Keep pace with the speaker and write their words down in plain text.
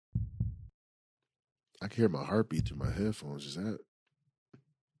I can hear my heartbeat through my headphones. Is that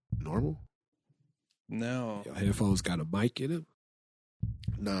normal? No. Your headphones got a mic in them?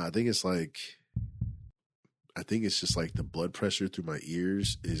 Nah, I think it's just like the blood pressure through my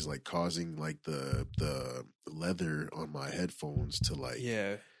ears is like causing like the leather on my headphones to like.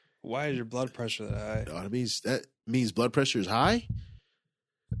 Yeah. Why is your blood pressure that high? That means blood pressure is high?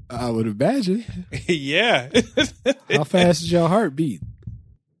 I would imagine. Yeah. How fast is your heartbeat?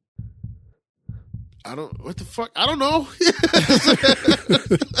 What the fuck? I don't know.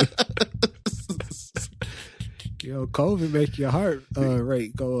 Yo, COVID make your heart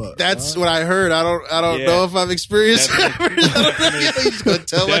rate go up. That's what I heard. I don't know if I've experienced it. He's just gonna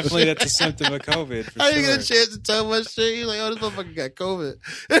tell my Definitely shit. that's a symptom of COVID. For How you sure. get a chance to tell my shit? He's like, oh, this motherfucker got COVID.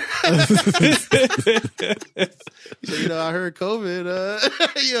 He's like, I heard COVID.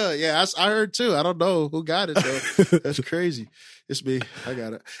 Yeah, I heard too. I don't know who got it though. That's crazy. It's me. I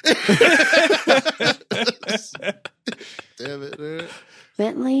got it. Damn it, man.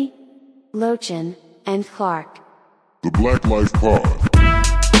 Bentley, Lochin, and Clark. The Black Life Pod.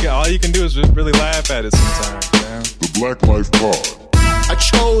 Yeah, all you can do is just really laugh at it sometimes, man. The Black Life Pod. I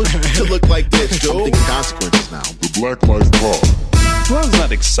chose to look like this, dude. I'm thinking consequences now. The Black Life Pod. Well, it's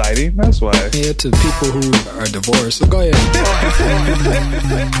not exciting. That's why. Yeah, to people who are divorced. So go ahead.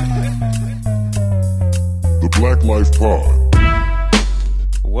 The Black Life Pod.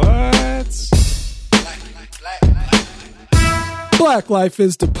 What? Black Life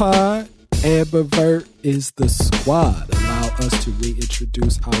is the pod. Ambivert is the squad. Allow us to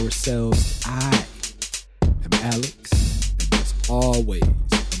reintroduce ourselves. I am Alex, and as always,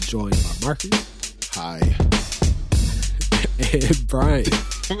 I'm joined by Markus. Hi. And Bryan.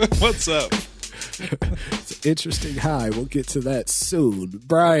 What's up? It's an interesting hi. We'll get to that soon.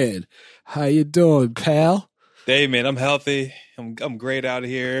 Bryan, how you doing, pal? Hey, man, I'm healthy. I'm great out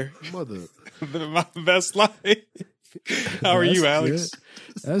here. Mother. Living my best life. How are you, Alex? Good.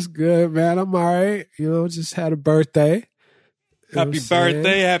 That's good, man. I'm all right. Just had a birthday. Happy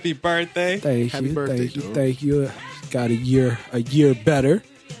birthday. Happy birthday. Thank Happy you. birthday, Thank you. dude. Thank you. Got a year better.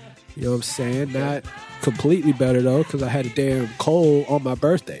 You know what I'm saying? Not completely better, though, because I had a damn cold on my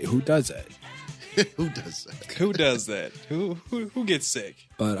birthday. Who does that? Who does that? Who does that? Who gets sick?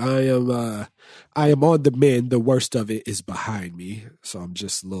 But I am on the mend. The worst of it is behind me. So I'm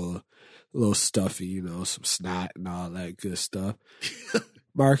just a little stuffy, some snot and all that good stuff.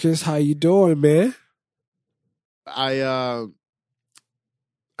 Markus, how you doing, man? I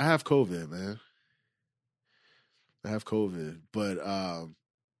have COVID, man. I have COVID, but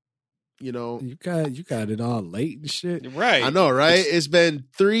You got it all late and shit. Right. I know, right? It's been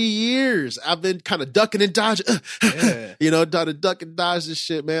 3 years. I've been kind of ducking and dodging. Yeah. Trying to duck and dodge this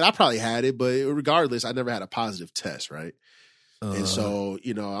shit, man. I probably had it, but regardless, I never had a positive test, right? And so,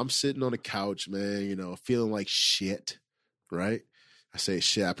 I'm sitting on the couch, man, feeling like shit, right? I say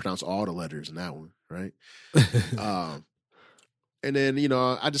shit, I pronounce all the letters in that one, right? And then,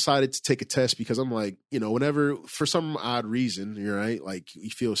 I decided to take a test because I'm like, whenever, for some odd reason, you're right, like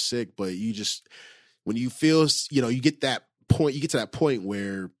you feel sick, but you just, when you feel, you get to that point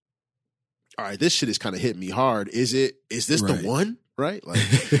where, all right, this shit is kind of hitting me hard. Is this Right. the one? Right? Like,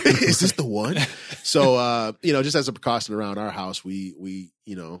 is this the one? So, just as a precaution around our house, we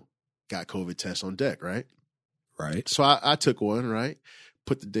got COVID tests on deck, right? Right. So I took one, right?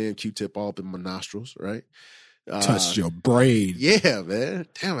 Put the damn Q-tip all up in my nostrils, right? Touched your brain. Yeah, man.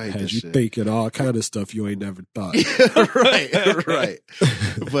 Damn, I hate Had this you shit. thinking all kind of stuff you ain't never thought. right.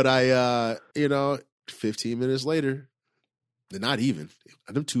 But I, 15 minutes later, not even,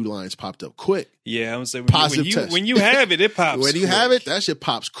 them 2 lines popped up quick. Yeah, I'm saying Positive test. when you have it pops. When you have it, that shit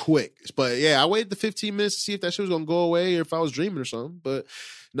pops quick. But yeah, I waited the 15 minutes to see if that shit was gonna go away or if I was dreaming or something. But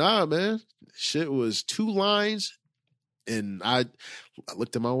nah, man, shit was 2 lines, and I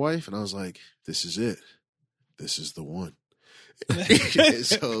looked at my wife and I was like, "This is it. This is the one."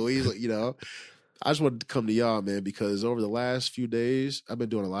 So he's like, I just wanted to come to y'all, man, because over the last few days, I've been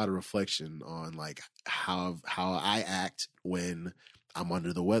doing a lot of reflection on like how I act when I'm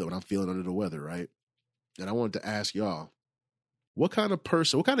under the weather, when I'm feeling under the weather, right? And I wanted to ask y'all, what kind of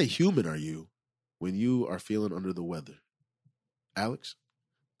person, what kind of human are you when you are feeling under the weather? Alex?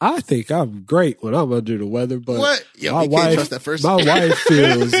 I think I'm great when I'm under the weather, but What? Yo, my you can't wife, trust that first. my wife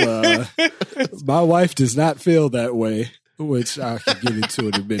feels, my wife does not feel that way, which I can get into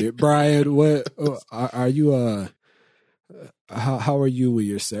in a minute. Bryan, what are you? How are you when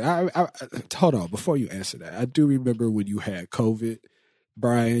you're sick? Hold on, before you answer that, I do remember when you had COVID,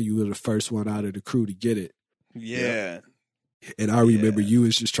 Bryan. You were the first one out of the crew to get it. Yeah. And I remember you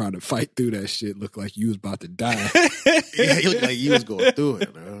was just trying to fight through that shit. Looked like you was about to die. Yeah, you look like you was going through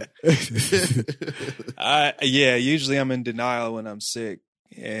it, bro. Yeah, usually I'm in denial when I'm sick.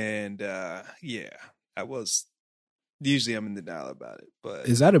 And usually I'm in denial about it. But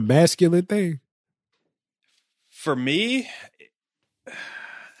Is that a masculine thing? for me,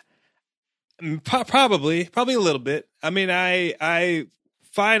 probably a little bit. I mean, I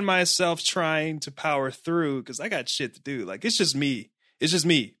find myself trying to power through because I got shit to do. Like, it's just me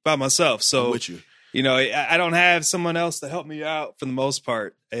by myself. So I'm with you. You know, I don't have someone else to help me out for the most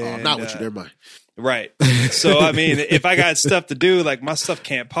part. And, I'm not with you. Never mind. Right. So, I mean, if I got stuff to do, like my stuff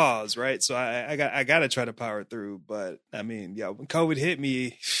can't pause. Right. So I got to try to power through. But I mean, when COVID hit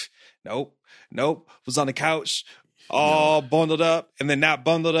me, nope. Was on the couch, all bundled up, and then not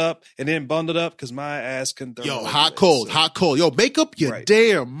bundled up, and then bundled up because my ass couldn't. Hot, cold. Yo, make up your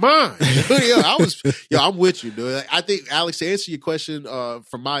damn mind. I'm with you, dude. I think, Alex, to answer your question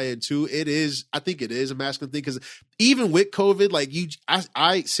from my end too, I think it is a masculine thing because even with COVID, like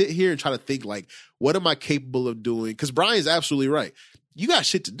I sit here and try to think like, what am I capable of doing? Because Bryan's absolutely right. You got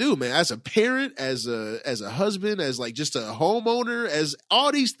shit to do, man. As a parent, as a husband, as like just a homeowner, as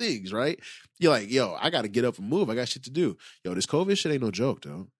all these things, right? You're like, yo, I got to get up and move. I got shit to do. Yo, this COVID shit ain't no joke,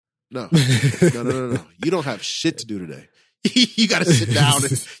 though. No. You don't have shit to do today. You got to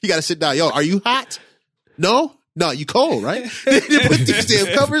sit down. Yo, are you hot? No, you cold, right? Put these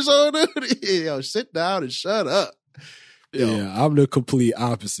damn covers on. Yo, sit down and shut up. Yo. Yeah, I'm the complete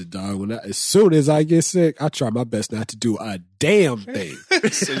opposite, dog. As soon as I get sick, I try my best not to do a damn thing.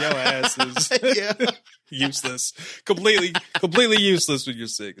 So your ass is useless, completely useless when you're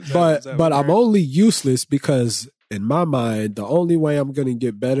sick. But I'm only useless because in my mind, the only way I'm going to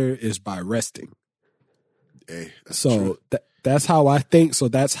get better is by resting. Hey, so that's how I think. So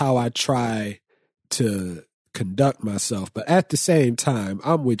that's how I try to conduct myself. But at the same time,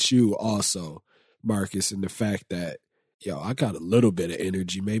 I'm with you also, Marcus, in the fact that, yo, I got a little bit of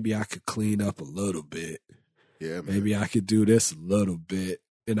energy. Maybe I could clean up a little bit. Yeah, man. Maybe I could do this a little bit.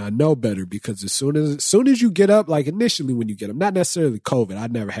 And I know better because as soon as you get up, like initially when you get up, not necessarily COVID. I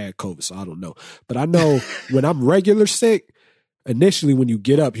never had COVID, so I don't know. But I know when I'm regular sick, initially when you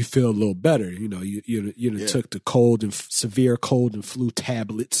get up, you feel a little better. You know, you took the severe cold and flu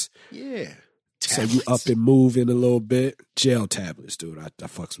tablets. Yeah. So you up and move in a little bit. Gel tablets, dude. I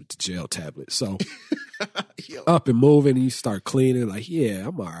fucks with the gel tablets. So up and moving and you start cleaning like, yeah,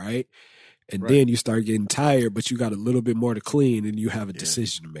 I'm all right. And then you start getting tired, but you got a little bit more to clean and you have a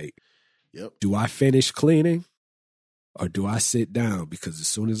decision to make. Yep. Do I finish cleaning or do I sit down? Because as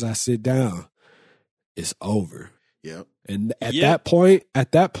soon as I sit down, it's over. Yep. And at that point,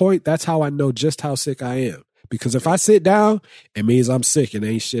 that's how I know just how sick I am. Because if I sit down, it means I'm sick and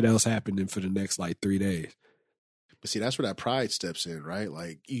ain't shit else happening for the next like 3 days. But see, that's where that pride steps in, right?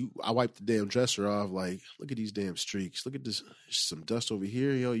 Like I wiped the damn dresser off. Like, look at these damn streaks. Look at this, some dust over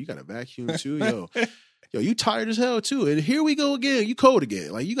here. Yo, you got a vacuum too. Yo, you tired as hell too. And here we go again. You cold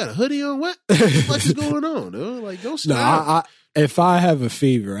again. Like, you got a hoodie on. What the fuck is going on, dude? Like, go sit down. If I have a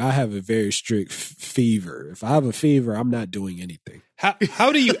fever, I have a very strict fever. If I have a fever, I'm not doing anything.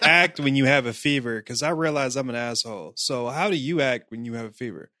 How do you act when you have a fever? Because I realize I'm an asshole. So how do you act when you have a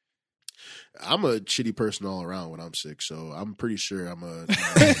fever? I'm a shitty person all around when I'm sick, so I'm pretty sure I'm a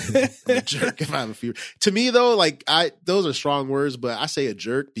jerk if I have a fever. To me, though, like those are strong words, but I say a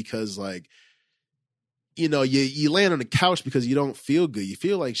jerk because, like, you know, you land on the couch because you don't feel good. You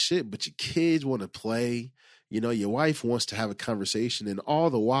feel like shit, but your kids want to play. You know, your wife wants to have a conversation, and all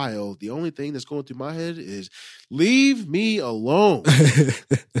the while, the only thing that's going through my head is, leave me alone.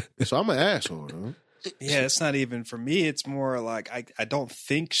 So I'm an asshole, huh? Yeah, it's not even for me. It's more like I don't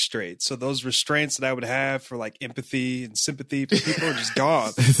think straight. So those restraints that I would have for like empathy and sympathy for people are just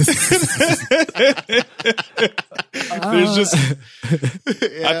gone. There's just,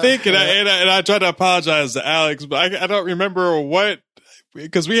 I think, and I try to apologize to Alex, but I don't remember what.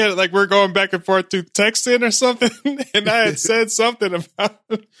 Because we had we're going back and forth through texting or something, and I had said something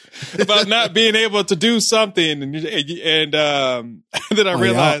about not being able to do something, and then I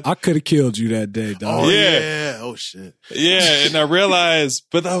realized I could have killed you that day, dog. Oh yeah, oh shit, yeah, and I realized,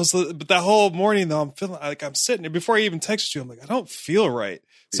 but that whole morning though, I'm feeling like I'm sitting there before I even texted you. I'm like, I don't feel right.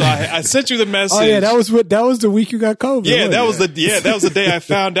 So I sent you the message. Oh yeah, that was the week you got COVID. Yeah, that was the day I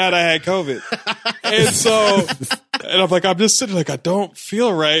found out I had COVID. And I'm like, I'm just sitting like, I don't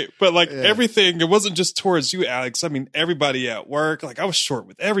feel right. But like everything, it wasn't just towards you, Alex. I mean, everybody at work, like I was short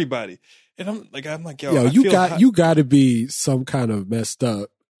with everybody. And I'm like, yo, you got to be some kind of messed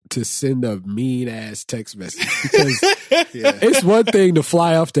up to send a mean ass text message because it's one thing to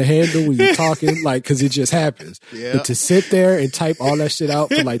fly off the handle when you're talking, like, cause it just happens. Yeah. But to sit there and type all that shit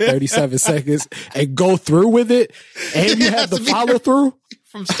out for like 37 seconds and go through with it and you have the follow through.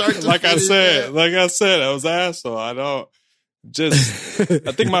 from start to like finish. I said, I was an asshole. I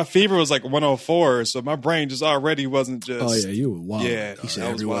think my fever was like 104, so my brain just already wasn't just. Oh yeah, you were wild. Yeah, He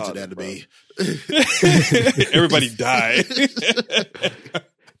said everyone's an enemy. Everybody died.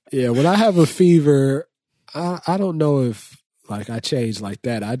 Yeah, when I have a fever, I don't know if like I change like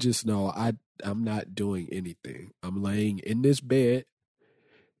that. I just know I'm not doing anything. I'm laying in this bed.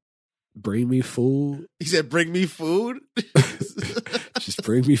 Bring me food. He said, "Bring me food." Just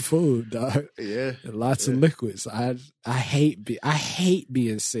bring me food, dog. Yeah, and lots of liquids. I hate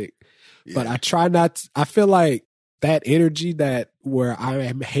being sick, but Yeah. I try not. I feel like that energy that where I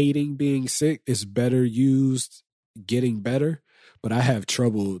am hating being sick is better used getting better, but I have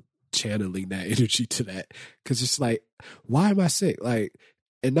trouble channeling that energy to that because it's like, why am I sick? Like,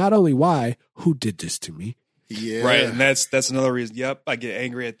 and not only why, who did this to me? Yeah, Right, and that's another reason. Yep, I get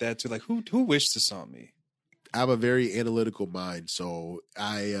angry at that too. Like, who wished this on me? I have a very analytical mind, so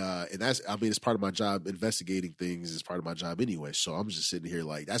it's part of my job. Investigating things is part of my job anyway. So I'm just sitting here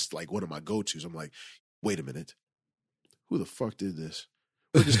like that's like one of my go-tos. I'm like, wait a minute, who the fuck did this?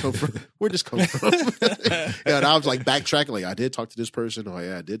 Where'd this come from? And I was like backtracking. Like I did talk to this person. Oh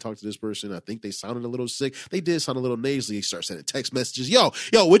yeah, I did talk to this person. I think they sounded a little sick. They did sound a little nasally. They start sending text messages. Yo,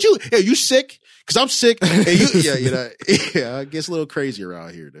 you sick? Because I'm sick. And it gets a little crazy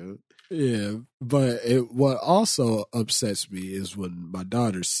around here, dude. Yeah, but what also upsets me is when my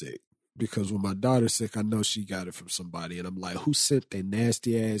daughter's sick. Because when my daughter's sick, I know she got it from somebody, and I'm like, "Who sent that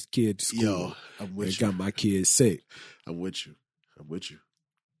nasty ass kid to school?" Yo, I'm with you. Got my kid sick. I'm with you.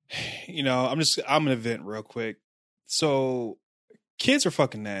 You know, I'm gonna vent real quick. So, kids are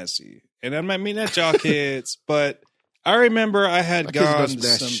fucking nasty, and I mean not y'all kids, but I remember I had My kids gone done to some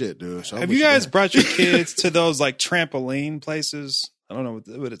nasty some. shit, dude. So I'm Have with you guys man. brought your kids to those like trampoline places? I don't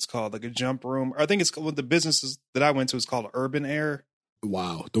know what it's called, like a jump room. Or I think it's what the businesses that I went to is called Urban Air.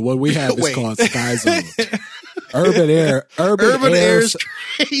 Wow, the one we have is Wait. called Sky Zone. Urban Air is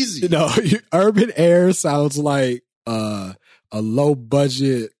crazy. You know, Urban Air sounds like a low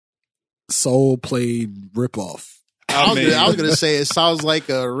budget soul plane ripoff. I was gonna say it sounds like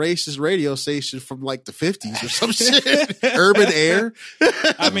a racist radio station from like the 50s or some shit. Urban Air.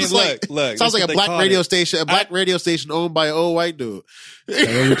 I mean, look. Sounds like a black radio station. A black radio station owned by an old white dude.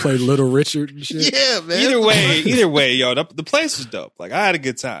 They only played Little Richard and shit. Yeah, man. Either way, yo, the place was dope. Like I had a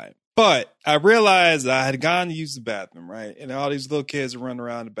good time, but I realized I had gone to use the bathroom, right? And all these little kids are running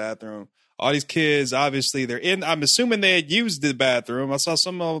around the bathroom. All these kids, obviously, they're in. I'm assuming they had used the bathroom. I saw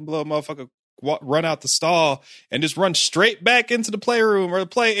some little motherfucker run out the stall and just run straight back into the playroom or the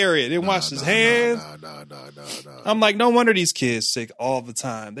play area. Didn't wash his hands. No. I'm like, no wonder these kids sick all the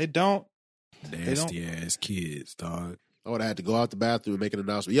time. They don't. Nasty ass kids, dog. I would have had to go out the bathroom and make an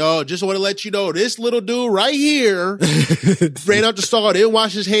announcement. Yo, just want to let you know, this little dude right here ran out the stall, didn't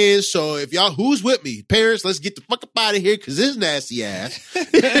wash his hands. So if y'all, who's with me? Parents, let's get the fuck up out of here because this nasty ass.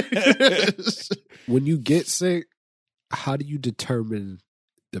 When you get sick, how do you determine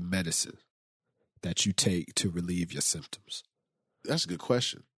the medicine that you take to relieve your symptoms? That's a good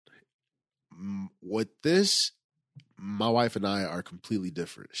question. With this, my wife and I are completely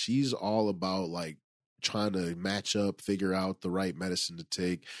different. She's all about like trying to match up, figure out the right medicine to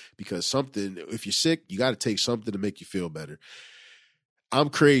take because if you're sick, you got to take something to make you feel better. I'm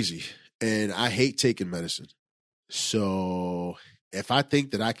crazy and I hate taking medicine. So if I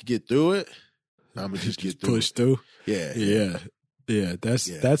think that I could get through it, I'm gonna just get through. Push through. Yeah.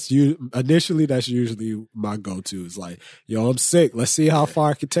 That's you. Initially, that's usually my go-to. Is like, yo, I'm sick. Let's see how far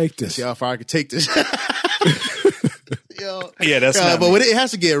I can take this. Let's see how far I can take this. Yo. Yeah, that's but when it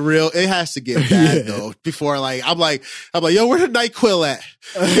has to get real, it has to get bad though. Before I'm like, yo, where the NyQuil at?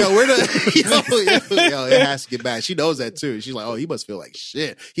 Yo, yo, it has to get bad. She knows that too. She's like, oh, he must feel like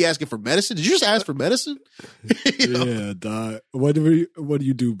shit. He asking for medicine? Did you just ask for medicine? Yeah, dog. What do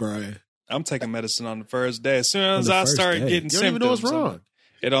you do, Brian? I'm taking medicine on the first day. As soon as I start getting symptoms, you don't even know what's wrong.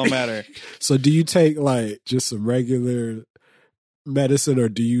 It don't matter. So do you take like just some regular medicine or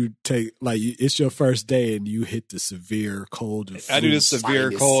do you take like it's your first day and you hit the severe cold and flu? I do the severe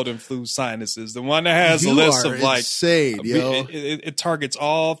cold and flu sinuses. The one that has a list of like insane, yo. It targets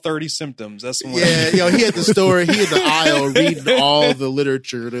all 30 symptoms. That's the one. Yeah, yo, he had the store, he had the aisle reading all the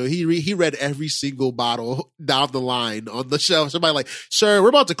literature. He read every single bottle down the line on the shelf. Somebody like, sir, we're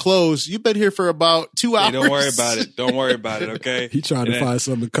about to close. You've been here for about 2 hours. Hey, don't worry about it. Don't worry about it. Okay. He trying to find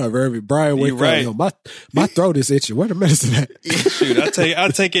something to cover every. Brian, wake up. Right. Yo, my throat is itching. Where the medicine at? Shoot, I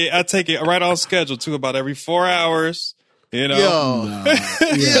take it right on schedule too. About every 4 hours, You know,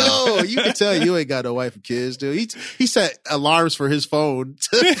 Yo, you can tell you ain't got no wife and kids, dude. He set alarms for his phone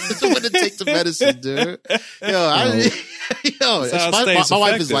to when to take the medicine, dude. My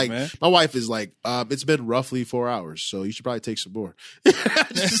wife is like, man. My wife is like, it's been roughly 4 hours, so you should probably take some more.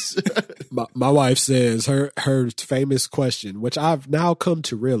 My wife says her famous question, which I've now come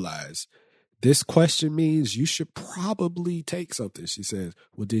to realize, this question means you should probably take something. She says,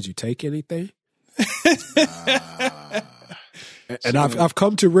 "Well, did you take anything?" And I've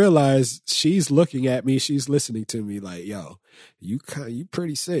come to realize she's looking at me, she's listening to me like, yo, you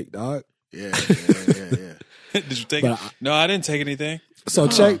pretty sick, dog. Yeah. Did you take it? No, I didn't take anything. So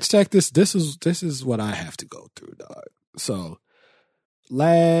check this. This is what I have to go through, dog. So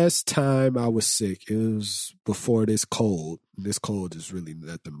last time I was sick, it was before this cold. This cold is really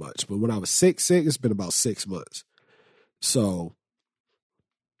nothing much. But when I was sick, it's been about 6 months. So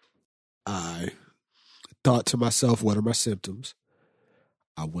I thought to myself, what are my symptoms?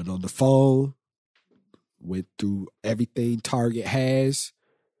 I went on the phone, went through everything Target has.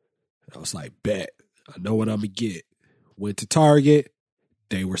 I was like, bet, I know what I'm going to get. Went to Target.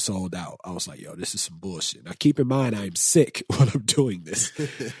 They were sold out. I was like, yo, this is some bullshit. Now, keep in mind, I'm sick when I'm doing this.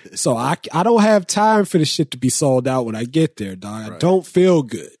 So I don't have time for the shit to be sold out when I get there, dog. Right. I don't feel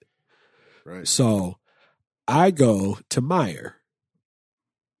good. Right. So I go to Meijer.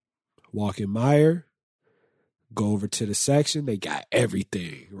 Walk in Meijer. Go over to the section. They got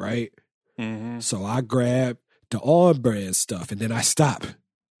everything, right? Mm-hmm. So I grab the on-brand stuff, and then I stop.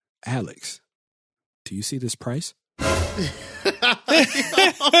 Alex, do you see this price?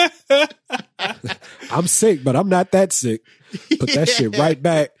 I'm sick, but I'm not that sick. Put that shit right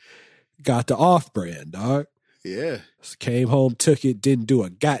back. Got the off-brand, dog. Yeah. Came home, took it, didn't do a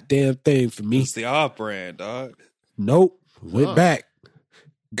goddamn thing for me. It's the off-brand, dog. Nope. Went back.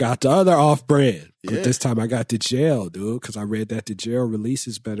 Got the other off-brand. Yeah. But this time I got the gel, dude, because I read that the gel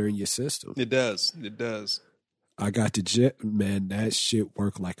releases better in your system. It does. I got the gel. Man, that shit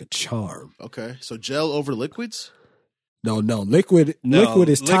worked like a charm. Okay. So gel over liquids? No. Liquid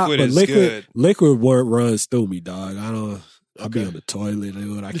is top, but liquid runs through me, dog. I'll be on the toilet,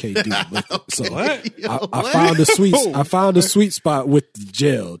 dude. I can't do liquid. So I found a sweet spot with the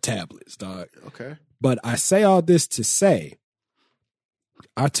gel tablets, dog. Okay. But I say all this to say,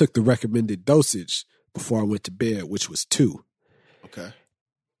 I took the recommended dosage before I went to bed, which was 2. Okay.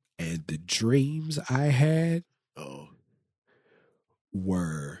 And the dreams I had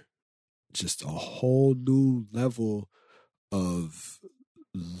were just a whole new level of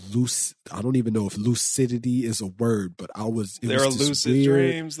I don't even know if lucidity is a word, but there are lucid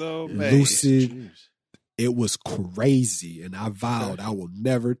dreams though. Lucid. Dreams. It was crazy, and I vowed I will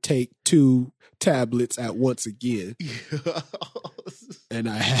never take 2 tablets at once again. And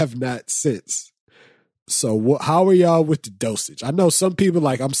I have not since. So how are y'all with the dosage? I know some people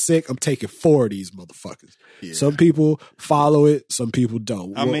like, I'm sick, I'm taking 4 of these motherfuckers. Yeah. Some people follow it, some people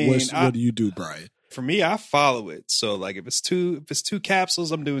don't. What do you do, Bryan? For me, I follow it. So like if it's 2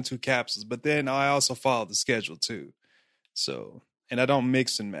 capsules, I'm doing 2 capsules. But then I also follow the schedule too. So, and I don't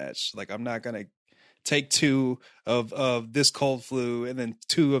mix and match. Like I'm not gonna take 2 of this cold flu and then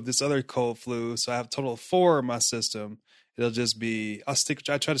 2 of this other cold flu. So I have a total of 4 in my system. It'll just be, I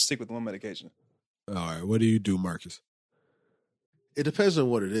try to stick with one medication. All right. What do you do, Marcus? It depends on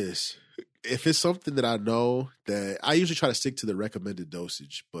what it is. If it's something that I know that I usually try to stick to the recommended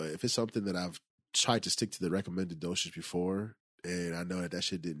dosage, but if it's something that I've tried to stick to the recommended dosage before and I know that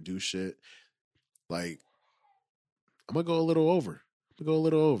shit didn't do shit, like I'm going to go a little over.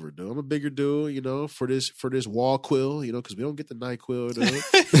 Dude. I'm a bigger dude, you know, for this wall quill, you know, because we don't get the NyQuil, dude.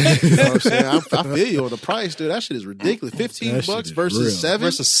 You know what I'm saying? I feel you on the price, dude. That shit is ridiculous. $15 versus 7.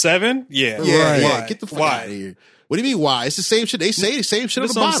 Versus 7? Yeah. Right. Yeah. Get the fuck out of here. What do you mean why? It's the same shit. They say the same shit on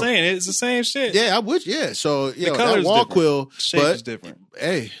the bottom. That's what I'm saying. It's the same shit. Yeah, I would. Yeah. So, you know, that wall quill. Shape is different.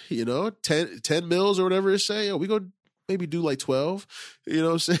 Hey, you know, 10 mils or whatever it's saying. We go maybe do like 12. You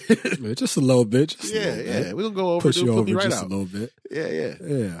know what I'm saying? Just a little bit. We're going to go over. Push you over right just out. a little bit.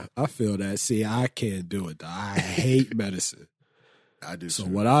 Yeah. I feel that. See, I can't do it. I hate medicine. I do. So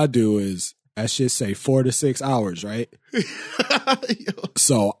what I do is, I should say 4 to 6 hours, right?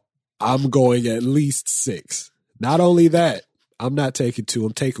 So I'm going at least 6. Not only that, I'm not taking 2.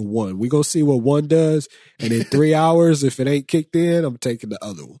 I'm taking 1. We gonna see what 1 does, and in 3 hours, if it ain't kicked in, I'm taking the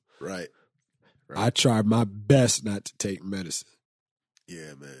other one. Right. I try my best not to take medicine.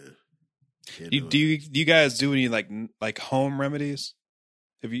 Yeah, man. Do you guys do any like home remedies?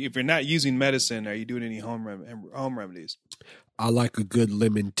 If you're not using medicine, are you doing any home remedies? I like a good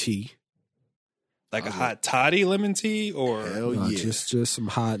lemon tea. Like a hot toddy lemon tea, or Hell No, yeah. just some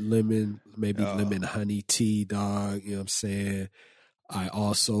hot lemon, maybe lemon honey tea, dog. You know what I'm saying? I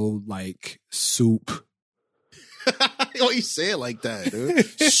also like soup. Oh, you say it like that, dude.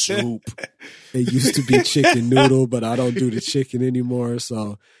 Soup. It used to be chicken noodle, but I don't do the chicken anymore.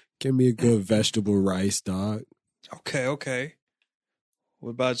 So give me a good vegetable rice, dog. Okay. What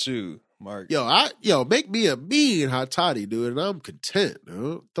about you, Mark? Yo, make me a mean hot toddy, dude, and I'm content,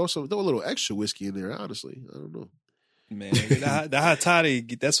 dude. Throw a little extra whiskey in there, honestly. I don't know. Man, the hot toddy,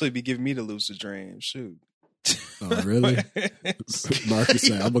 that's what be giving me the lucid dreams. Shoot. Oh, really? Markus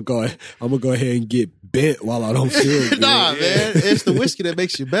said, I'm gonna go ahead and get bent while I don't feel good. Nah, man, it's the whiskey that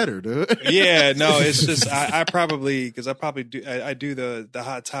makes you better, dude. Yeah, no, it's just I probably do I do the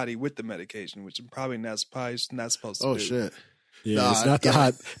hot toddy with the medication, which I'm probably not supposed to Oh do. shit. Yeah, it's not the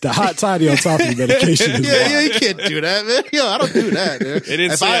hot toddy on top of the medication. Is Yeah, you can't do that, man. Yo, I don't do that, dude. It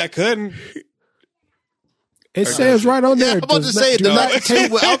didn't say I couldn't. It says right on there. I'm about to say it, do though. not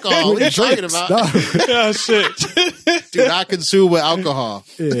Consume with alcohol. What are you talking drinks, about? dog. Oh shit. Do not consume with alcohol.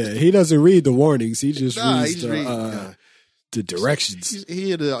 Yeah, he doesn't read the warnings. He just reads the directions.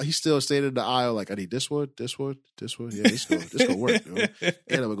 He's still standing in the aisle like, I need this one. Yeah, this gonna work, dude.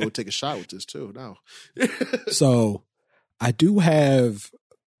 And I'm gonna go take a shot with this too now. So I do have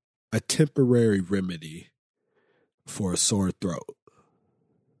a temporary remedy for a sore throat.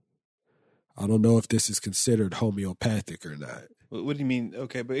 I don't know if this is considered homeopathic or not. What do you mean?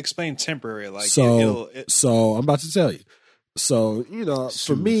 Okay, but explain temporary. Like So I'm about to tell you. So,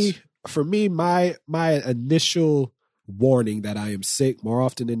 for me, my initial warning that I am sick more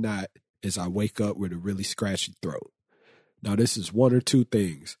often than not is I wake up with a really scratchy throat. Now, this is one or two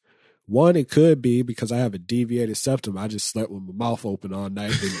things. One, it could be because I have a deviated septum. I just slept with my mouth open all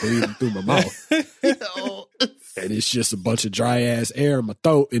night and breathing through my mouth. And it's just a bunch of dry ass air in my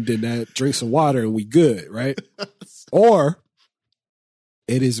throat, and then that drink some water and we good, right? Or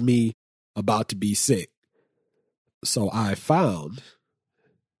it is me about to be sick. So I found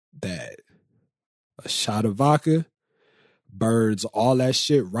that a shot of vodka burns all that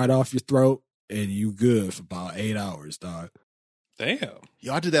shit right off your throat, and you good for about 8 hours, dog. Damn.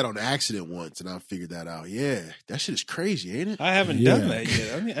 Yo, I did that on accident once, and I figured that out. Yeah, that shit is crazy, ain't it? I haven't done that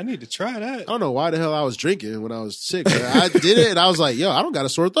yet. I need to try that. I don't know why the hell I was drinking when I was sick. But I did it, and I was like, yo, I don't got a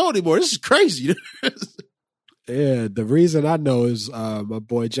sore throat anymore. This is crazy. Yeah, the reason I know is my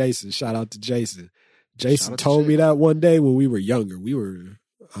boy Jason. Shout out to Jason. Jason told me that one day when we were younger.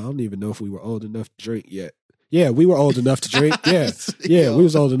 I don't even know if we were old enough to drink yet. Yeah, we were old enough to drink. Yeah, we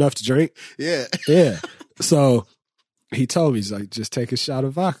was old enough to drink. Yeah. So he told me, he's like, just take a shot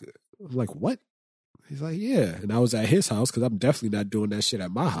of vodka. I'm like, what? He's like, yeah. And I was at his house because I'm definitely not doing that shit at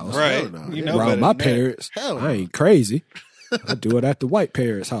my house. Right. You know around my parents. Hell no. I ain't crazy. I do it at the white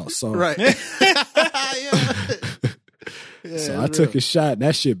parents' house. So Right. So I took a shot and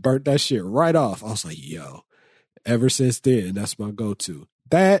that shit burnt that shit right off. I was like, yo, ever since then, that's my go-to.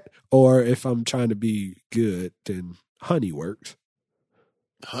 That, or if I'm trying to be good, then honey works.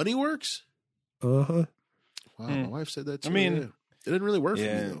 Honey works? Uh-huh. Wow, my wife said that too. I mean, yeah. It didn't really work for me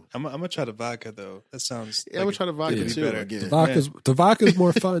though. I'm gonna try the vodka though. That sounds. Yeah, I'm gonna try the vodka too. Better. Again. The vodka's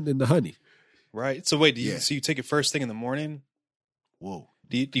more fun than the honey. Right. So wait, so you take it first thing in the morning? Whoa.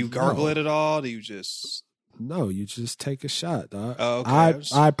 Do you gargle it at all? Do you just? No, you just take a shot, dog. Oh, okay.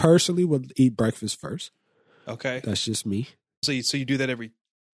 I personally would eat breakfast first. Okay. That's just me. So you do that every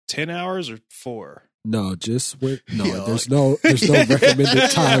 10 hours or 4? No, there's no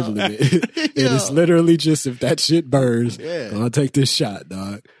recommended time limit. It is literally just if that shit burns, I'll take this shot,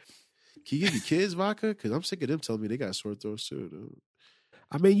 dog. Can you give your kids vodka? Because I'm sick of them telling me they got sore throats too, dude.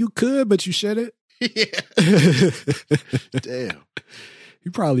 I mean, you could, but you shouldn't. Yeah. Damn.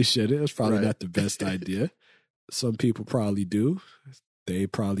 You probably shouldn't. It's probably not the best idea. Some people probably do. They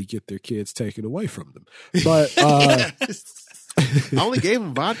probably get their kids taken away from them. But I only gave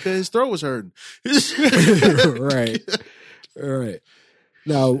him vodka. His throat was hurting. Right.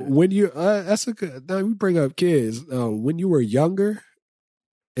 Now, when you now we bring up kids. When you were younger,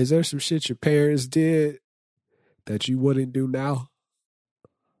 is there some shit your parents did that you wouldn't do now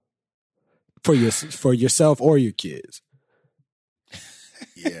for yourself or your kids?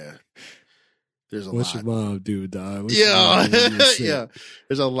 Yeah. There's a What's lot. your mom do, dog? Yeah.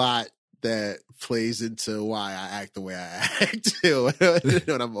 There's a lot that plays into why I act the way I act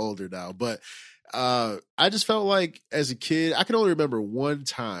when I'm older now. But I just felt like as a kid, I can only remember one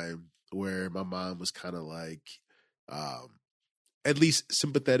time where my mom was kind of like at least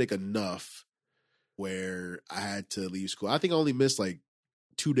sympathetic enough where I had to leave school. I think I only missed like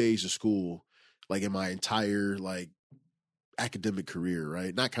 2 days of school, like in my entire like academic career,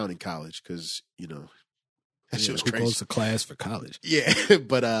 right? Not counting college, because that shit was who crazy. goes to class for college? Yeah,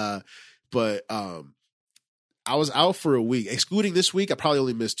 but I was out for a week. Excluding this week, I probably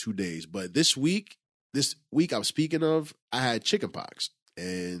only missed 2 days. But this week I'm speaking of, I had chickenpox,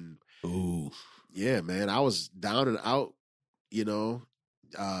 and yeah, man, I was down and out.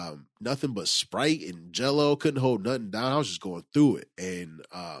 Nothing but Sprite and Jello. Couldn't hold nothing down. I was just going through it, and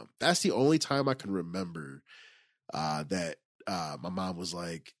that's the only time I can remember that my mom was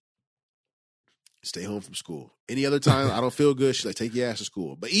like, stay home from school. Any other time, I don't feel good, she's like, take your ass to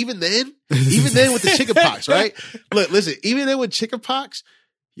school. But even then with the chickenpox, right? Look, listen, even then with chickenpox,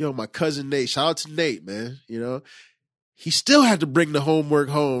 my cousin Nate, shout out to Nate, man, he still had to bring the homework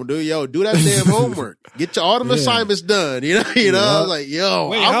home, dude. Do that damn homework. Get your autumn assignments done. I was like,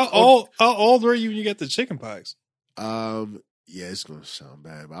 Wait, how old were you when you got the chickenpox? Yeah, it's gonna sound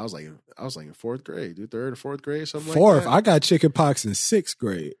bad, but I was like in fourth grade, dude, third or fourth grade, something Fourth. like that. I got chickenpox in sixth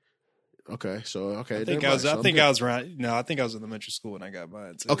grade. Okay. I think I was around. No, I think I was in elementary school when I got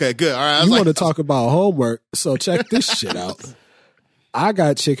mine too. Okay, good. All right. You want to talk about homework? So check this shit out. I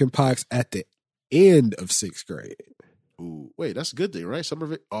got chickenpox at the end of sixth grade. Ooh, wait, that's a good thing, right? Some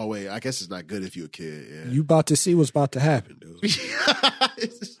of it. Oh wait, I guess it's not good if you're a kid. Yeah. You about to see what's about to happen, dude.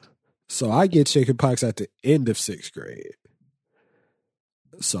 So I get chickenpox at the end of sixth grade.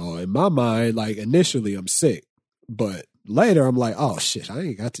 So in my mind, like initially I'm sick, but later I'm like, oh shit, I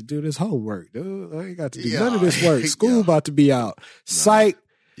ain't got to do this homework, dude. I ain't got to do none of this work. School about to be out. Psych.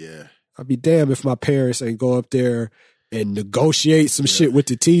 Yeah. I'd be damned if my parents ain't go up there and negotiate some shit with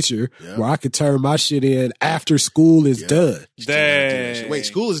the teacher where I could turn my shit in after school is done. Dang. Wait,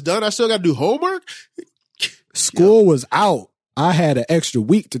 school is done? I still got to do homework? School was out. I had an extra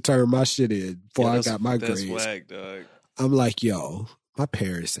week to turn my shit in before I got my grades. That's whack, dog. I'm like, yo, my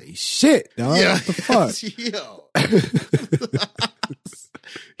parents ain't shit, dog. Yeah. What the fuck?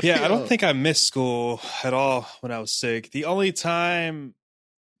 Yeah, I don't think I missed school at all when I was sick. The only time,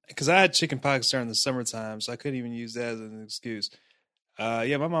 because I had chickenpox during the summertime, so I couldn't even use that as an excuse. My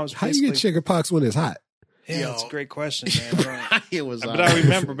mom was How you get chickenpox when it's hot? Yeah, that's a great question, man. It was. But I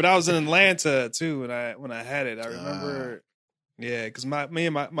remember. But I was in Atlanta too when I had it. I remember. Yeah, because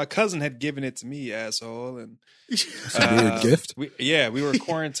my cousin had given it to me, asshole, and It's a weird gift. we were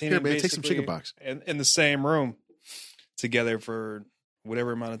quarantining. Here, man, take some chickenpox in the same room together for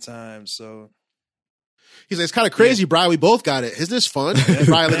whatever amount of time. So he's like, it's kind of crazy, Bryan. We both got it. Isn't this fun? And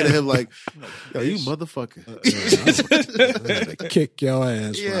Bryan looking at him like, yo, you motherfucker. I'm gonna kick your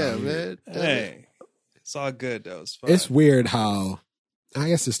ass. Yeah, right man. hey, it's all good though. It's fine. It's weird how, I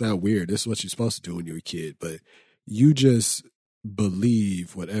guess it's not weird. This is what you're supposed to do when you're a kid, but you just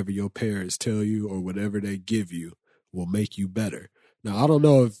believe whatever your parents tell you or whatever they give you will make you better. Now, I don't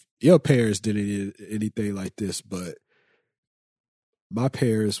know if your parents did anything like this, but my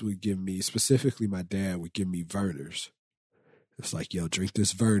parents would give me, specifically my dad would give me Vernors. It's like, yo, drink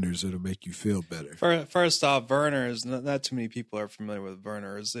this Vernors. It'll make you feel better. First off, Vernors, not too many people are familiar with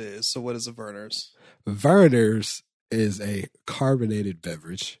Vernors. So what is a Vernors? Vernors is a carbonated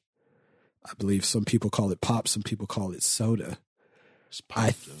beverage. I believe some people call it pop, some people call it soda.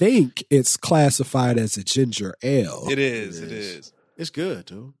 I think it's classified as a ginger ale. It is. It's good,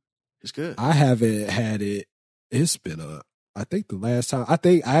 dude. It's good. I haven't had it. It's been I think the last time, I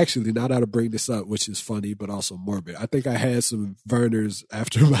actually, now that I bring this up, which is funny, but also morbid, I think I had some Vernors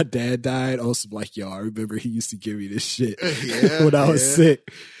after my dad died. Also, like, yo, I remember he used to give me this shit when I was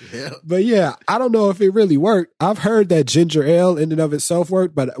sick. Yeah. But yeah, I don't know if it really worked. I've heard that ginger ale in and of itself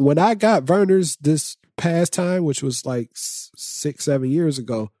worked, but when I got Vernors this past time, which was like 6-7 years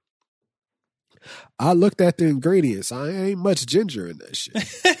ago, I looked at the ingredients. I ain't much ginger in that shit.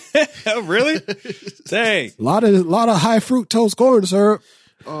 Really? Dang. A lot of high fructose corn syrup.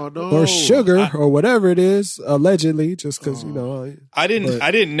 Oh no. Or sugar or whatever it is, allegedly, just because I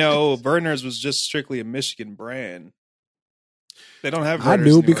didn't know Vernors was just strictly a Michigan brand. They don't have Vernors I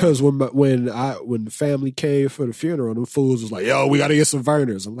knew anywhere. because when the family came for the funeral, them fools was like, yo, we gotta get some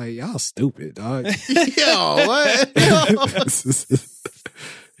Vernors. I'm like, y'all stupid, dog. Yo, what? Yo,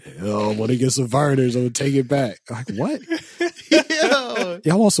 I want to get some Vernors. I'm gonna take it back. I'm like, what? Yo.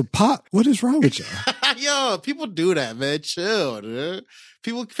 Y'all want some pop? What is wrong with y'all? Yo, people do that, man. Chill, dude.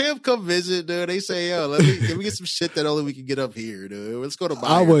 People come visit, dude. They say, yo, let me get some shit that only we can get up here, dude. Let's go to Meyer.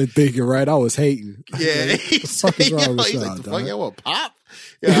 I wasn't thinking right. I was hating. Yeah. What the fuck is wrong with He's y'all, like, the dog? fuck, y'all want pop?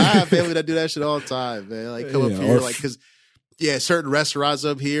 Yeah, I have family that do that shit all the time, man. Like, come up here, like, because, certain restaurants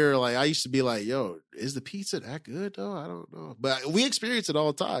up here, like, I used to be like, yo, is the pizza that good, though? I don't know. But we experience it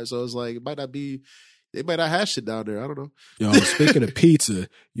all the time. So it's like, they might not have shit down there. I don't know. Yo, speaking of pizza,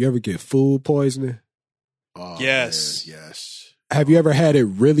 you ever get food poisoning? Oh, Yes. man, yes. Have you ever had it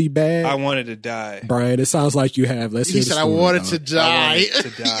really bad? I wanted to die. Brian, it sounds like you have. Let's He hear the said, story, I wanted dog. to die. I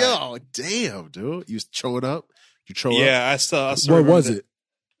wanted to die. Yo, damn, dude. You was throwing up? You throw up? Yeah, I still What remember was that- it?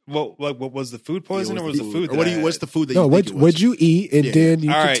 What was the food poison Yeah, or was the food? Or what that do I you, what's had? the food that No, you think it was? what'd you eat? And Yeah. then you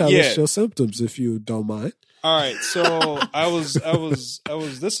All can right, tell yeah. us your symptoms if you don't mind. All right, so I was.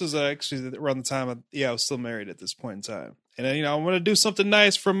 This is actually around the time. I was still married at this point in time, and then, I want to do something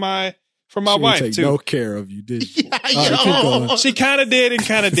nice for my She wife didn't take too. no care of you, did you? Yeah, All right, keep going. She kind of did and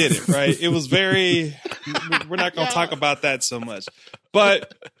kind of didn't, right? It was very. We're not going to talk about that so much,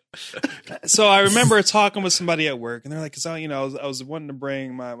 but. So I remember talking with somebody at work, and they're like, "Cause I was wanting to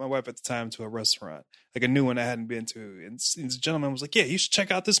bring my wife at the time to a restaurant, like a new one I hadn't been to." And the gentleman was like, "Yeah, you should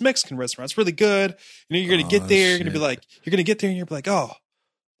check out this Mexican restaurant. It's really good. You're gonna get there. You're gonna get there, and you're like, oh,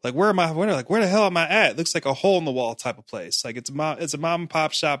 like where am I? Where the hell am I at? It looks like a hole in the wall type of place. Like it's a mom and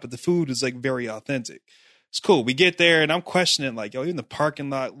pop shop, but the food is like very authentic." It's cool. We get there, and I'm questioning, like, yo, even the parking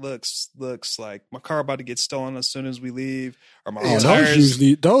lot looks like my car about to get stolen as soon as we leave, or my tires.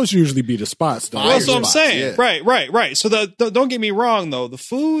 Those usually be the spots, though. Well, that's what I'm spots, saying. yeah. Right. So don't get me wrong, though. The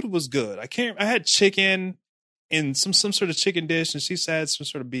food was good. I had chicken in some sort of chicken dish, and she had some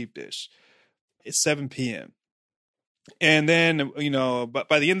sort of beef dish. It's 7 p.m. And then, but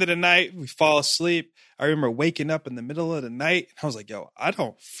by the end of the night, we fall asleep. I remember waking up in the middle of the night, and I was like, yo, I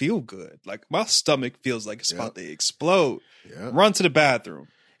don't feel good. Like, my stomach feels like it's about to explode. Yeah. Run to the bathroom.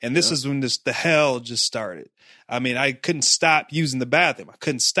 And this is when the hell just started. I mean, I couldn't stop using the bathroom. I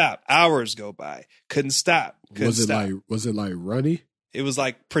couldn't stop. Hours go by. Couldn't stop. Was it like runny? It was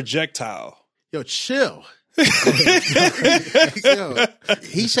like projectile. Yo, chill. Yo,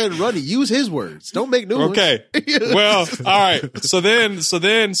 he said runny. Use his words. Don't make new ones. Okay. Well, all right. So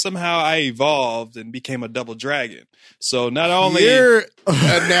then somehow I evolved and became a double dragon. So not only You're a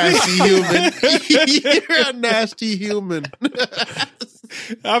nasty human. You're a nasty human.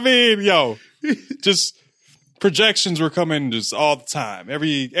 I mean, yo, just projections were coming just all the time.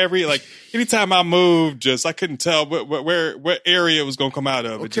 Every like anytime I moved, I couldn't tell what area it was gonna come out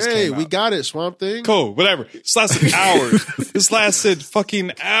of. It just Okay, came we out. got it, Swamp Thing. Cool, whatever. This lasted hours. This lasted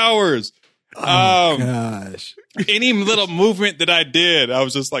fucking hours. Gosh. Any little movement that I did, I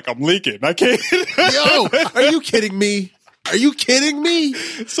was just like, I'm leaking. I can't. Yo, are you kidding me? Are you kidding me?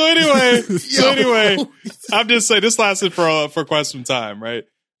 So anyway, I'm just saying this lasted for quite some time, right?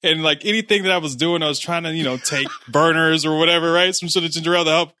 And like anything that I was doing, I was trying to, take burners or whatever, right? Some sort of ginger ale to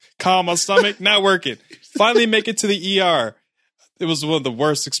help calm my stomach. Not working. Finally make it to the ER. It was one of the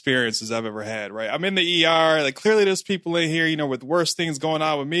worst experiences I've ever had, right? I'm in the ER. Like clearly there's people in here, with worse things going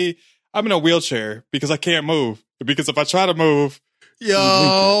on with me. I'm in a wheelchair because I can't move. Because if I try to move,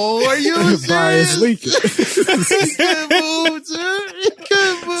 Yo, are you Brian's serious? leaking. He couldn't move, dude. He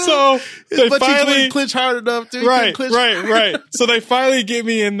couldn't move. so they but you finally couldn't clinch hard enough, dude. You right. couldn't clinch- Right. So they finally get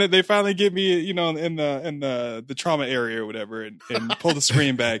me in. They finally get me, in the trauma area or whatever, and pull the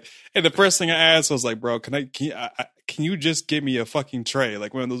screen back. And the first thing I asked was like, "Bro, can you just give me a fucking tray,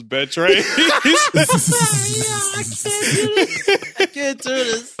 like one of those bed trays?" I can't do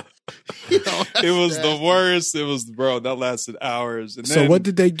this. Yo, It was the worst. It was, bro, that lasted hours. And So then what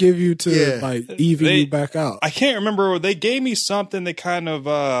did they give you to even They- you back out? I can't remember. They gave me something that kind of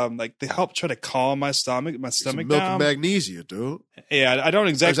they helped try to calm my stomach Some milk down. and magnesia, dude. Yeah, I don't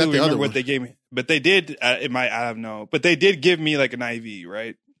exactly the other remember one? what they gave me, but they did. I don't know, but they did give me like an IV,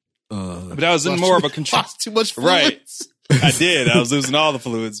 right? But I was in more of a control. Lost too much Right. fluids. I did. I was losing all the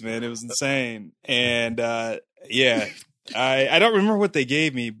fluids, man. It was insane. And yeah, I don't remember what they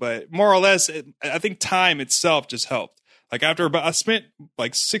gave me, but more or less, I think time itself just helped. Like I spent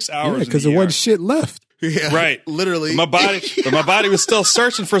like 6 hours. Yeah, because there wasn't shit left. Yeah, Right. Literally. But my body was still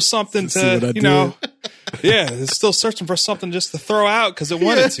searching for something See what I to, yeah, it's still searching for something just to throw out because it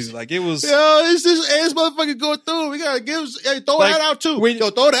wanted to. Like it was. Yo, this motherfucker going through. We gotta throw Like, that out too. when- Yo,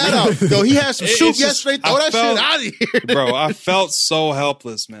 throw that out. Yo, he had some It's soup just- yesterday. Throw I that felt- shit out of here. Bro, I felt so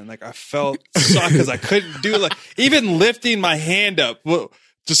helpless, man. Like I felt because I couldn't do like even lifting my hand up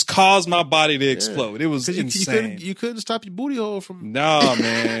just caused my body to explode. It was 'Cause insane. you couldn't stop your booty hole from No,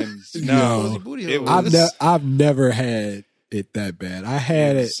 man, close no. your booty It hole. was- I've never had it that bad. I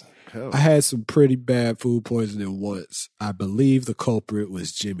had it. Hell. I had some pretty bad food poisoning once. I believe the culprit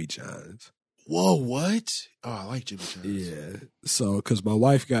was Jimmy John's. Whoa, what? Oh, I like Jimmy John's. Yeah. So, because my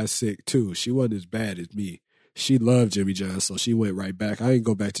wife got sick too. She wasn't as bad as me. She loved Jimmy John's, so she went right back. I didn't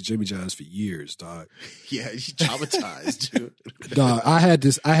go back to Jimmy John's for years, dog. Yeah, he's traumatized, dude. Dog, I had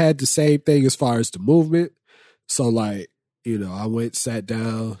the same thing as far as the movement. So, like, I went, sat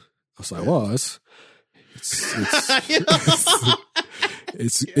down. I was like, well,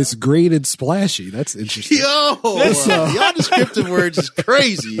 It's green and splashy. That's interesting. Yo, y'all descriptive words is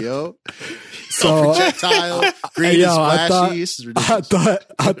crazy, yo. So projectile, green and splashy. This is ridiculous.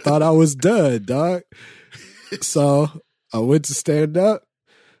 I thought I was done, dog. So I went to stand up.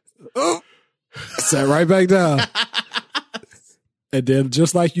 Oh, sat right back down. And then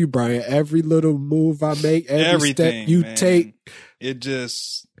just like you, Brian, every little move I make, every step you take, it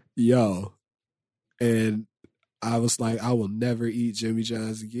just and I was like, I will never eat Jimmy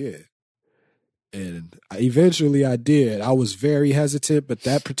John's again. And eventually I did. I was very hesitant, but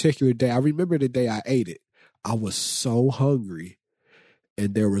that particular day, I remember the day I ate it. I was so hungry,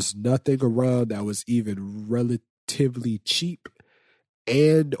 and there was nothing around that was even relatively cheap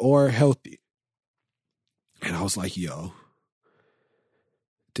and or healthy. And I was like, yo,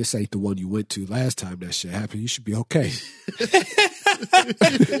 this ain't the one you went to last time that shit happened. You should be okay.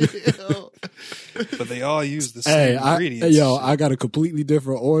 But they all use the same ingredients. I got a completely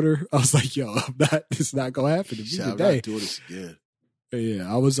different order. I was like, it's not going to happen to me today. I'm not doing this again.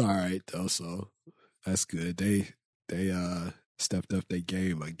 Yeah, I was all right, though, so that's good. They stepped up their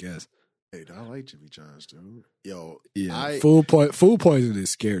game, I guess. Hey, I like Jimmy John's, dude. Yo, yeah, food poisoning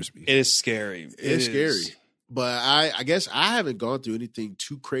scares me. It is scary. It's scary. But I guess I haven't gone through anything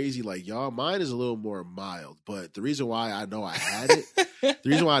too crazy like y'all. Mine is a little more mild. But the reason why I know I had it,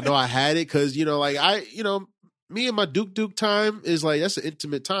 because, me and my Duke time is like, that's an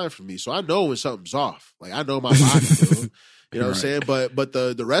intimate time for me. So I know when something's off. Like, I know my body, dude. You know what I'm saying? But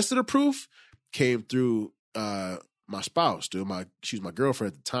the rest of the proof came through my spouse, dude. She was my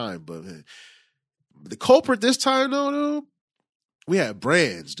girlfriend at the time. But the culprit this time, though, dude, we had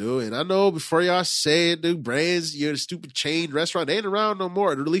Brands, dude. And I know before y'all say it, dude, Brands, you're the stupid chain restaurant. They ain't around no more.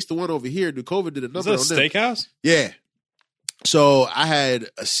 Or at least the one over here, dude. COVID did a number on them. Is that a steakhouse? Yeah. So I had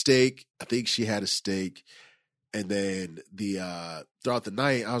a steak. I think she had a steak. And then throughout the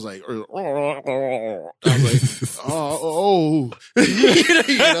night, I was like, you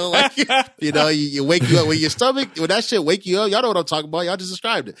wake you up when your stomach, when that shit wake you up. Y'all know what I'm talking about. Y'all just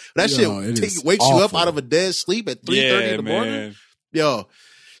described it. When that shit wakes you up out of a dead sleep at 3:30 in the morning. Yo,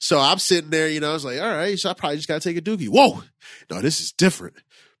 so I'm sitting there, I was like, all right, so I probably just got to take a dookie. Whoa, no, this is different.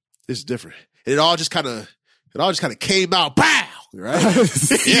 And it all just kind of came out, pow, right?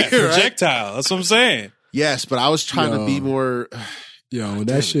 Yeah, projectile. That's what I'm saying. Yes, but I was trying to be more. When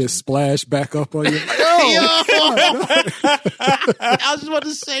that shit splashed back up on you. I was just about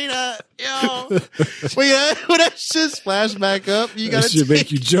to say that. When that shit splashed back up, you got to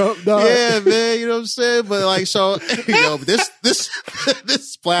make you jump, dog. Yeah, man, you know what I'm saying? But like, so, this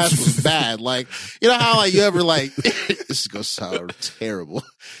splash was bad. Like, you know how like you ever like, this is going to sound terrible.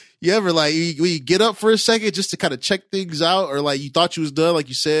 You ever like, you get up for a second just to kind of check things out, or like you thought you was done, like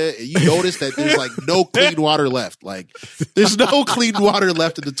you said, and you noticed that there's like no clean water left. Like there's no clean water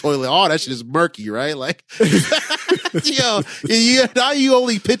left in the toilet. Oh, that shit is murky, right? Like, now you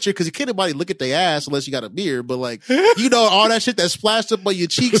only picture, because you can't nobody look at their ass unless you got a beard, but like, all that shit that splashed up on your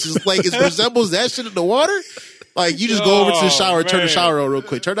cheeks is like, it resembles that shit in the water. Like, you just go over to the shower and turn the shower on real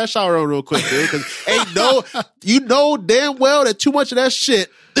quick. Turn that shower on real quick, dude. Because damn well that too much of that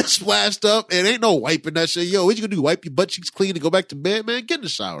shit splashed up and ain't no wiping that shit. Yo, what you gonna do? Wipe your butt cheeks clean and go back to bed, man? Get in the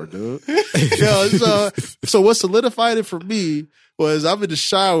shower, dude. So what solidified it for me was I'm in the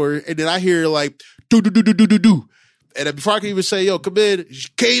shower and then I hear like, do. And then before I can even say, yo, come in, she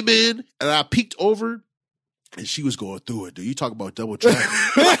came in and I peeked over. And she was going through it, dude. You talk about double track.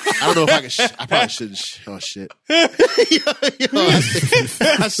 I don't know if I can. I probably shouldn't. Oh shit!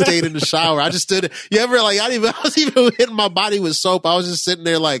 I stayed in the shower. I just stood. You ever like? I was even hitting my body with soap. I was just sitting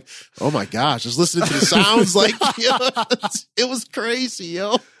there like, oh my gosh, just listening to the sounds. Like, it was crazy,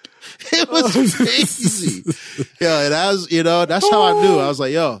 yo. It was crazy. And I was, that's how I knew. I was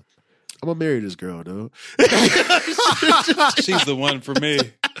like, yo, I'm gonna marry this girl, dude. She's the one for me.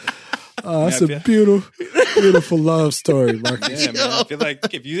 Oh, that's a beautiful love story, Markus. Yeah, man. I feel like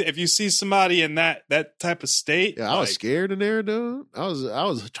if you see somebody in that type of state, I was scared in there, dude. I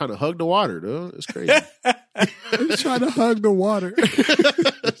was trying to hug the water, dude. It's crazy. I was trying to hug the water.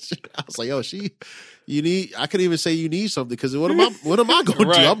 I was like, yo, I couldn't even say you need something, because what am I going to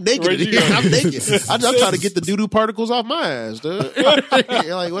do? I'm naked. I'm naked. I'm trying to get the doo-doo particles off my ass, dude.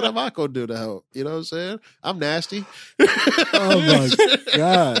 Like, what am I going to do to help? You know what I'm saying? I'm nasty. Oh my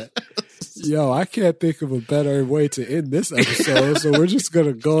God. Yo, I can't think of a better way to end this episode, so we're just going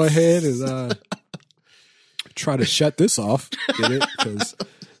to go ahead and try to shut this off. Get it? 'Cause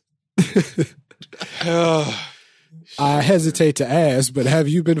I hesitate to ask, but have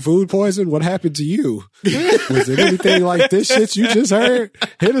you been food poisoned? What happened to you? Was it anything like this shit you just heard?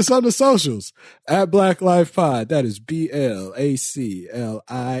 Hit us on the socials at Black Life Pod. That is BLACLIFEPOD.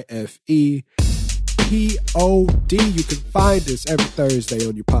 You can find us every Thursday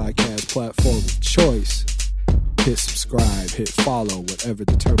on your podcast platform of choice. Hit subscribe, hit follow, whatever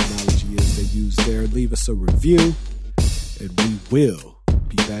the terminology is they use there. Leave us a review, and we will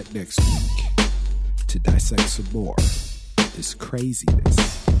be back next week to dissect some more this craziness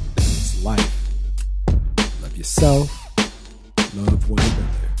that is life. Love yourself, love one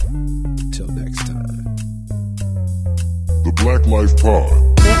another. Until next time. The Black Life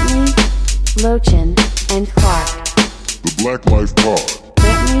Pod. Bentley, Lochin, and Clark. The Black Life Pod.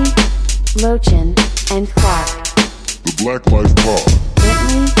 Bentley, Lochin, and Clark. The Black Life Pod.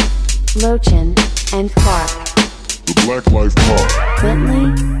 Bentley, Lochin, and Clark. The Black Life Pod. Bentley,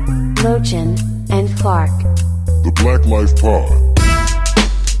 Lochin, and Clark. The Black Life Pod.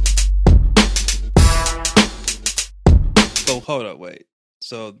 So hold up, wait.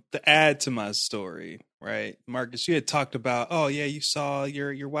 So to add to my story, right, Marcus, you had talked about, oh yeah, you saw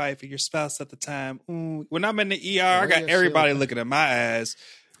your wife or your spouse at the time. Ooh. When I'm in the ER, I got everybody looking at my ass.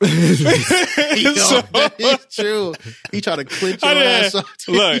 That is true. He tried to clinch your ass off.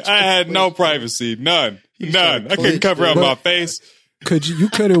 Look, I had no privacy, none. I couldn't cover up my face. Could you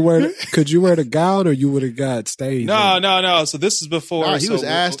wear the gown, or you would have got stains? No. So this is before. He was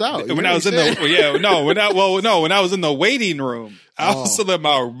assed out. When I was in the when I was in the waiting room, I was still in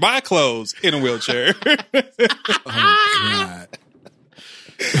my clothes in a wheelchair. Oh God!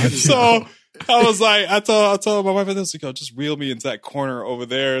 So I was like, I told my wife, I was like, just reel me into that corner over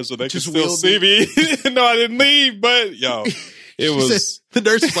there so they can still see me. No, I didn't leave, but the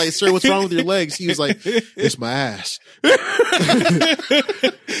nurse was like, sir, what's wrong with your legs? He was like, it's my ass. Because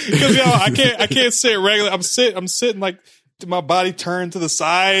I can't sit regular. I'm sitting like my body turned to the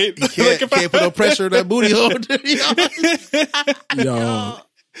side. You can't put no pressure on that booty hole. Yo,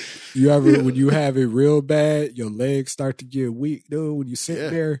 you ever, when you have it real bad, your legs start to get weak, dude. When you sit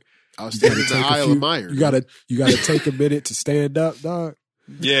there, I was standing in the aisle of Meyer. You gotta take a minute to stand up, dog.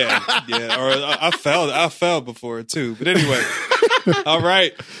 Yeah. Or I fell before too. But anyway, all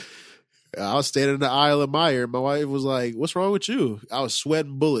right. I was standing in the aisle of Meyer. My wife was like, "What's wrong with you?" I was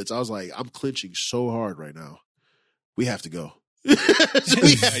sweating bullets. I was like, "I'm clenching so hard right now. We have to go."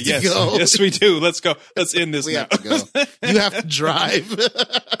 Yes, we do. Let's go. Let's end this. We now. have to go. You have to drive.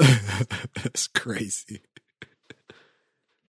 That's crazy.